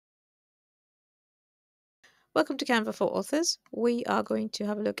Welcome to Canva for Authors. We are going to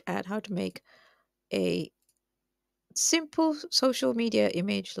have a look at how to make a simple social media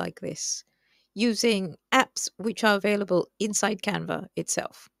image like this using apps which are available inside Canva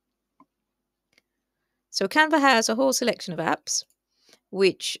itself. So Canva has a whole selection of apps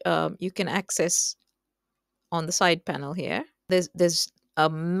which you can access on the side panel here. There's a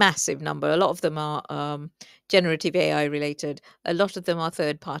massive number. A lot of them are generative AI related. A lot of them are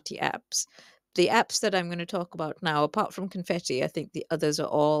third-party apps. The apps that I'm going to talk about now, apart from Confetti, I think the others are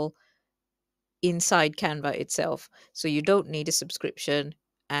all inside Canva itself. So you don't need a subscription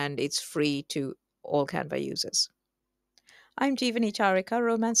and it's free to all Canva users. I'm Jeevani Charika,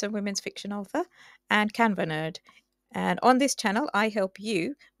 romance and women's fiction author and Canva nerd. And on this channel, I help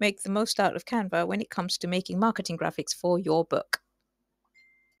you make the most out of Canva when it comes to making marketing graphics for your book.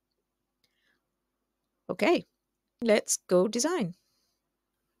 Okay, let's go design.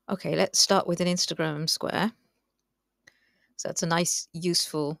 Okay, let's start with an Instagram square. So that's a nice,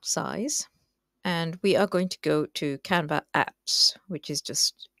 useful size. And we are going to go to Canva apps, which is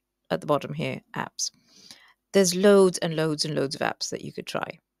just at the bottom here, apps. There's loads and loads and loads of apps that you could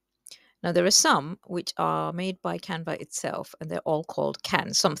try. Now, there are some which are made by Canva itself, and they're all called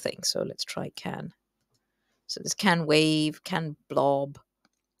Can something. So let's try Can. So there's Canwave, Can Blob,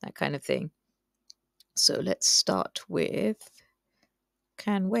 that kind of thing. So let's start with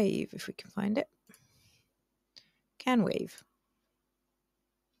Canwave, if we can find it. Canwave.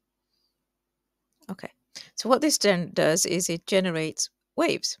 Okay, so what this then does is it generates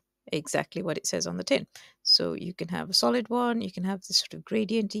waves, exactly what it says on the tin. So you can have a solid one, you can have this sort of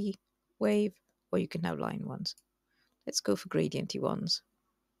gradienty wave, or you can have line ones. Let's go for gradienty ones.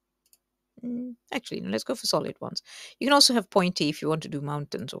 Actually, no, let's go for solid ones. You can also have pointy if you want to do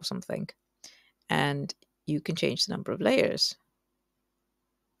mountains or something. And you can change the number of layers.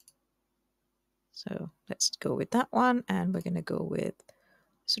 So let's go with that one. And we're going to go with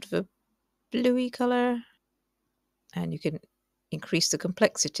sort of a bluey color. And you can increase the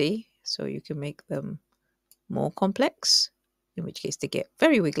complexity. So you can make them more complex, in which case they get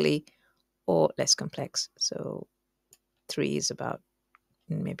very wiggly, or less complex. So 3 is about,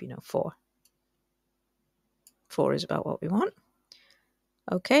 maybe no, 4. 4 is about what we want.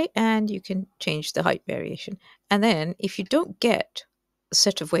 Okay, and you can change the height variation. And then if you don't get a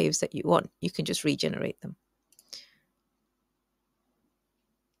set of waves that you want, you can just regenerate them.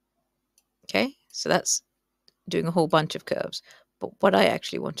 Okay, so that's doing a whole bunch of curves. But what I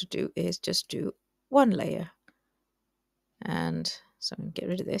actually want to do is just do one layer. And so I'm going to get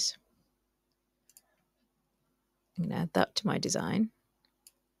rid of this. I'm going to add that to my design.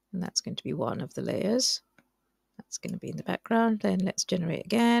 And that's going to be one of the layers. That's going to be in the background. Then let's generate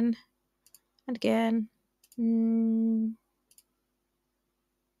again and again. No,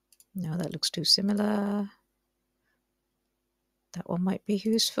 that looks too similar. That one might be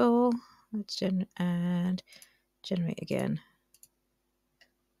useful. Let's generate again.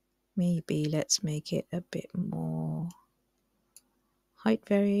 Maybe let's make it a bit more height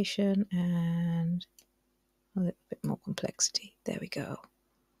variation and a little bit more complexity. There we go.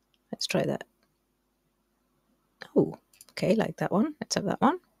 Let's try that. Oh, okay, like that one. Let's have that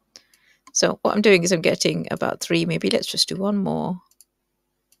one. So what I'm doing is I'm getting about 3. Maybe let's just do one more.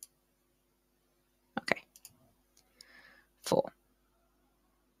 Okay. 4.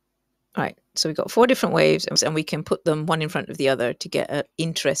 All right, so we've got 4 different waves, and we can put them one in front of the other to get an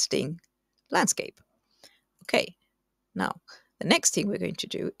interesting landscape. Okay, now the next thing we're going to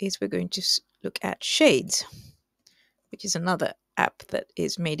do is we're going to look at shades, which is another app that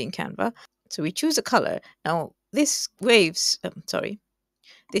is made in Canva. So we choose a color. Now this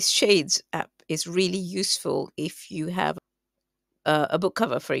this shades app is really useful if you have a book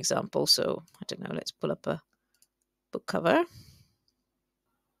cover, for example. So I don't know, let's pull up a book cover.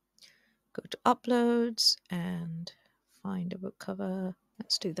 Go to uploads and find a book cover.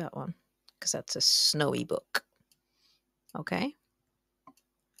 Let's do that one because that's a snowy book. Okay.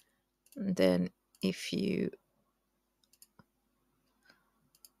 And then if you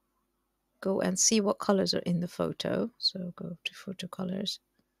go and see what colors are in the photo, so go to photo colors,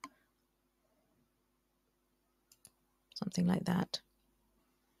 something like that.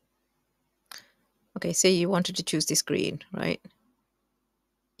 Okay, say you wanted to choose this green, right?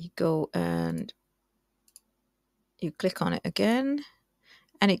 You go and you click on it again,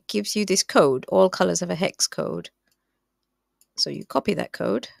 and it gives you this code. All colors have a hex code. So you copy that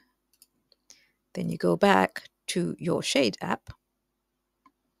code, then you go back to your shade app,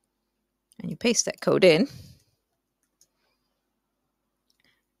 and you paste that code in,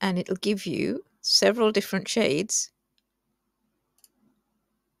 and it'll give you several different shades.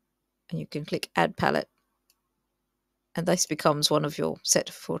 And you can click Add Palette, and this becomes one of your set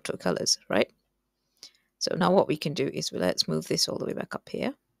of photo colors, right? So now what we can do is, well, let's move this all the way back up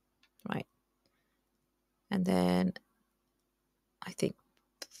here, right? And then I think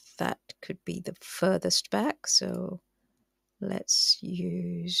that could be the furthest back. So let's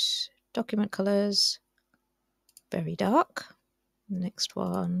use document colors, very dark. Next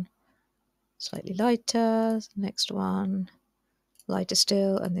one, slightly lighter. Next one, lighter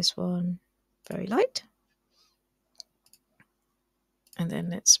still. And this one, very light. And then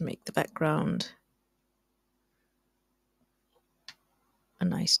let's make the background a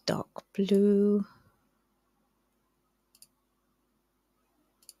nice dark blue.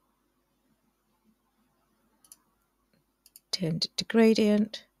 Turned it to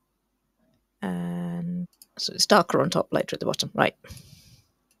gradient. And so it's darker on top, lighter at the bottom. Right.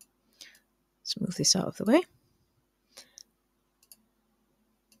 Let's move this out of the way.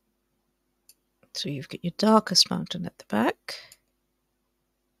 So you've got your darkest mountain at the back.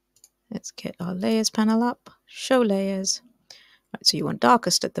 Let's get our layers panel up, show layers. Right, so you want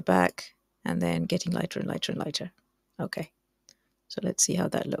darkest at the back and then getting lighter and lighter and lighter. Okay, so let's see how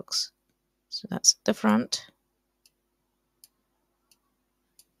that looks. So that's the front.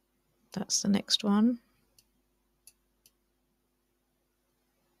 That's the next one.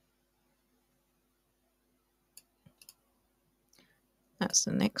 That's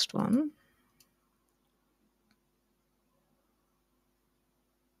the next one.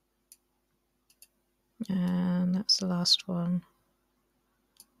 And that's the last one.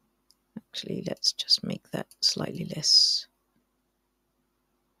 Actually, let's just make that slightly less.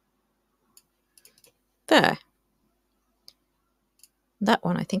 There. That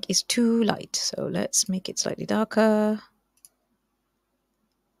one I think is too light, so let's make it slightly darker.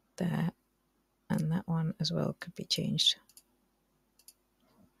 There. And that one as well could be changed.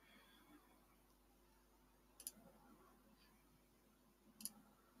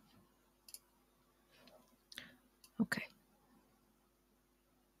 Okay.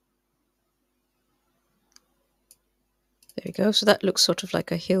 There we go. So that looks sort of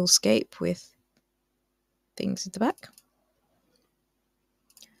like a hillscape with things at the back.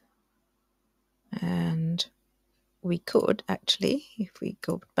 And we could actually, if we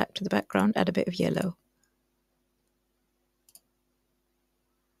go back to the background, add a bit of yellow.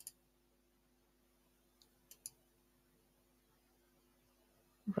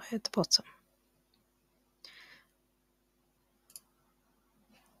 Right at the bottom.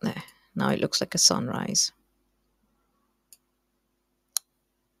 There. Now it looks like a sunrise.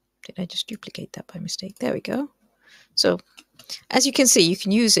 Did I just duplicate that by mistake? There we go. So as you can see, you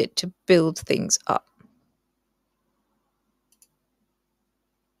can use it to build things up.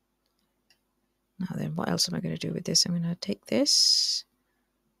 Now then, what else am I going to do with this? I'm going to take this,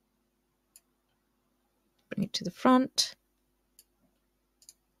 bring it to the front.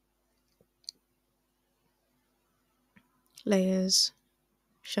 Layers,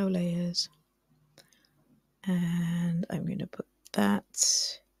 show layers. And I'm going to put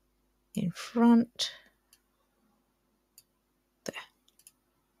that in front. There.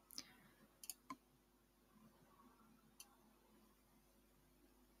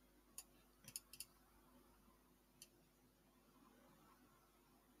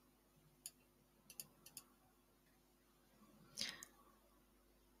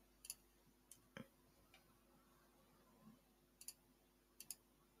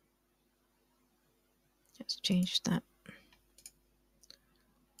 Let's change that.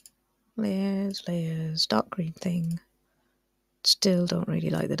 Layers, layers, dark green thing. Still don't really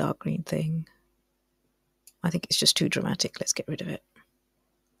like the dark green thing. I think it's just too dramatic. Let's get rid of it.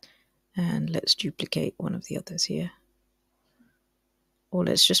 And let's duplicate one of the others here. Or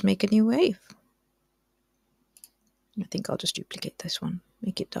let's just make a new wave. I think I'll just duplicate this one.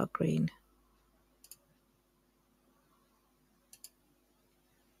 Make it dark green.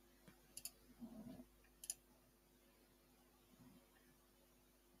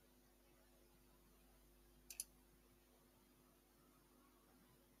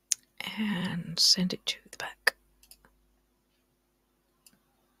 And send it to the back.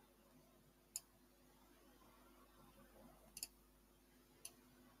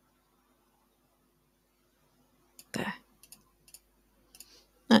 There.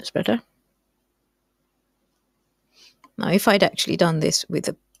 That's better. Now, if I'd actually done this with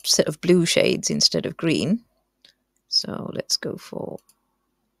a set of blue shades instead of green, so let's go for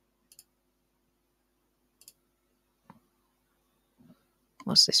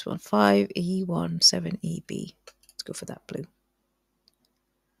what's this one? 5E17EB. Let's go for that blue.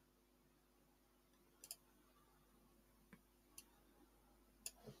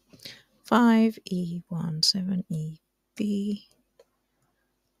 E17E. B.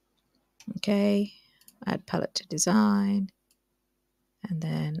 Okay, add palette to design, and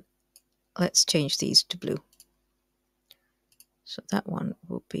then let's change these to blue. So that one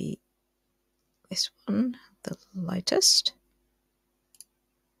will be this one, the lightest.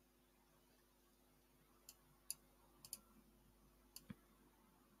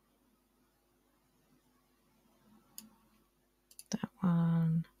 That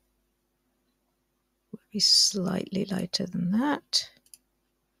one will be slightly lighter than that.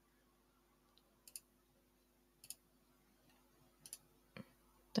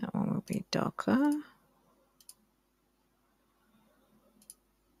 That one will be darker.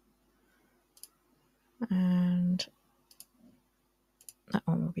 And that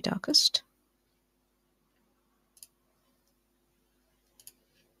one will be darkest.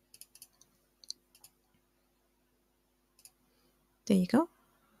 There you go.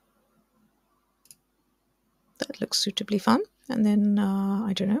 That looks suitably fun. And then,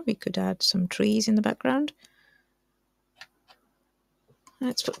 I don't know, we could add some trees in the background.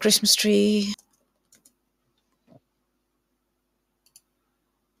 Let's put Christmas tree.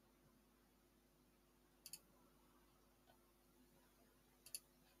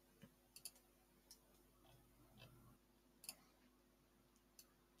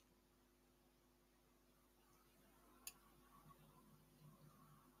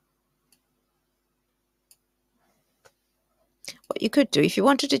 What you could do, if you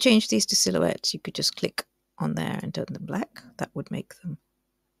wanted to change these to silhouettes, you could just click on there and turn them black. That would make them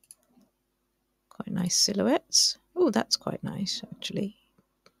quite nice silhouettes. Oh, that's quite nice, actually.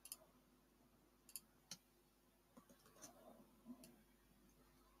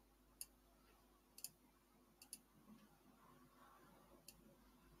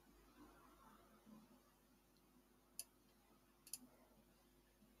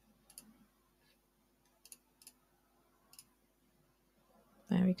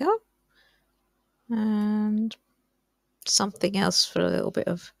 There we go. And something else for a little bit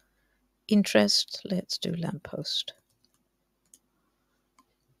of interest. Let's do lamppost.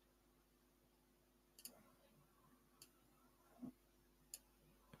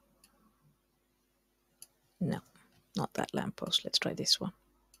 No, not that lamppost. Let's try this one.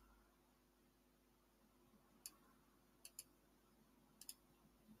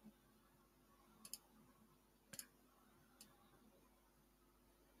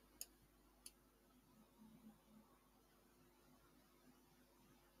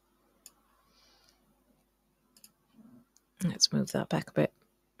 Let's move that back a bit.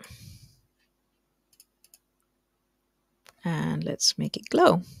 And let's make it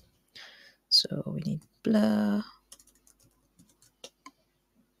glow. So we need blur.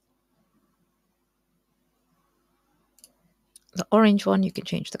 The orange one you can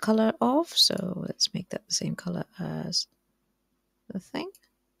change the color of. So let's make that the same color as the thing.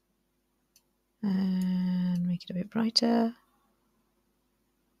 And make it a bit brighter.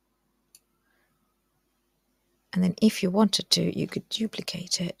 And then if you wanted to, you could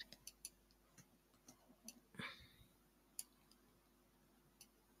duplicate it.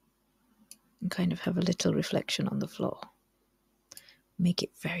 And kind of have a little reflection on the floor. Make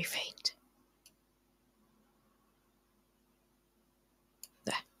it very faint.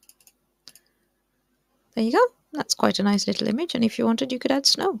 There. There you go. That's quite a nice little image. And if you wanted, you could add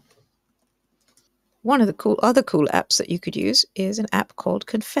snow. One of the other cool apps that you could use is an app called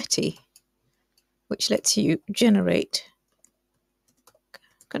Confetti, which lets you generate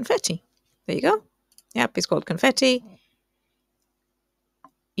confetti. There you go. The app is called Confetti.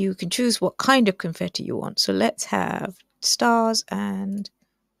 You can choose what kind of confetti you want. So let's have stars, and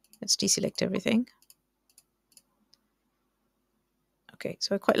let's deselect everything. Okay,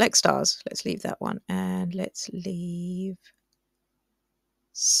 so I quite like stars. Let's leave that one. And let's leave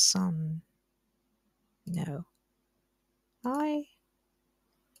sun. No.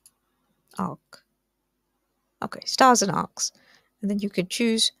 Arc. Okay, stars and arcs. And then you can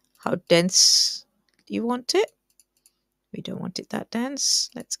choose how dense you want it. We don't want it that dense.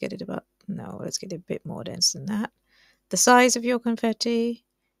 Let's get it let's get it a bit more dense than that. The size of your confetti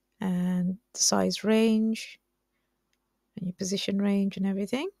and the size range and your position range and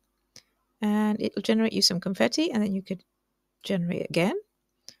everything. And it'll generate you some confetti, and then you could generate again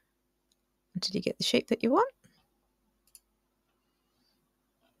until you get the shape that you want.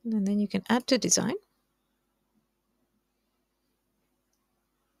 And then you can add to design.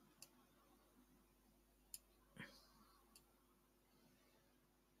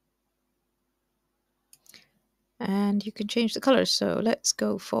 And you can change the colors. So let's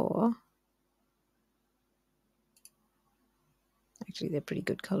go for, actually they're pretty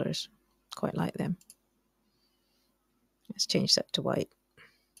good colors. Quite like them. Let's change that to white.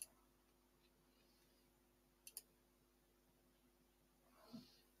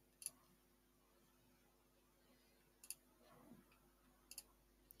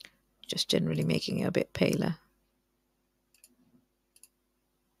 Just generally making it a bit paler.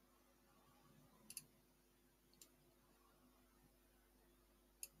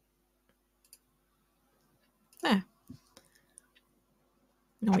 There.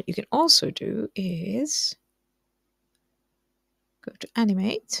 Now what you can also do is go to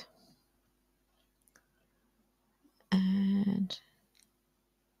animate and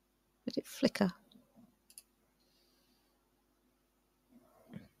let it flicker.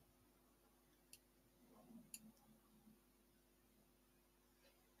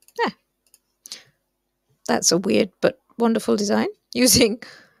 There. That's a weird but wonderful design using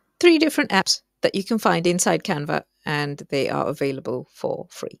 3 different apps that you can find inside Canva, and they are available for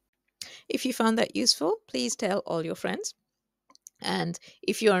free. If you found that useful, please tell all your friends. And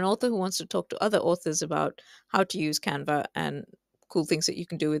if you're an author who wants to talk to other authors about how to use Canva and cool things that you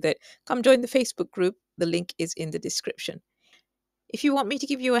can do with it, come join the Facebook group. The link is in the description. If you want me to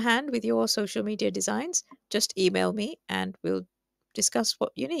give you a hand with your social media designs, just email me and we'll discuss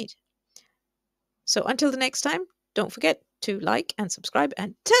what you need. So until the next time, don't forget to like and subscribe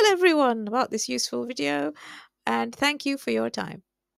and tell everyone about this useful video. And thank you for your time.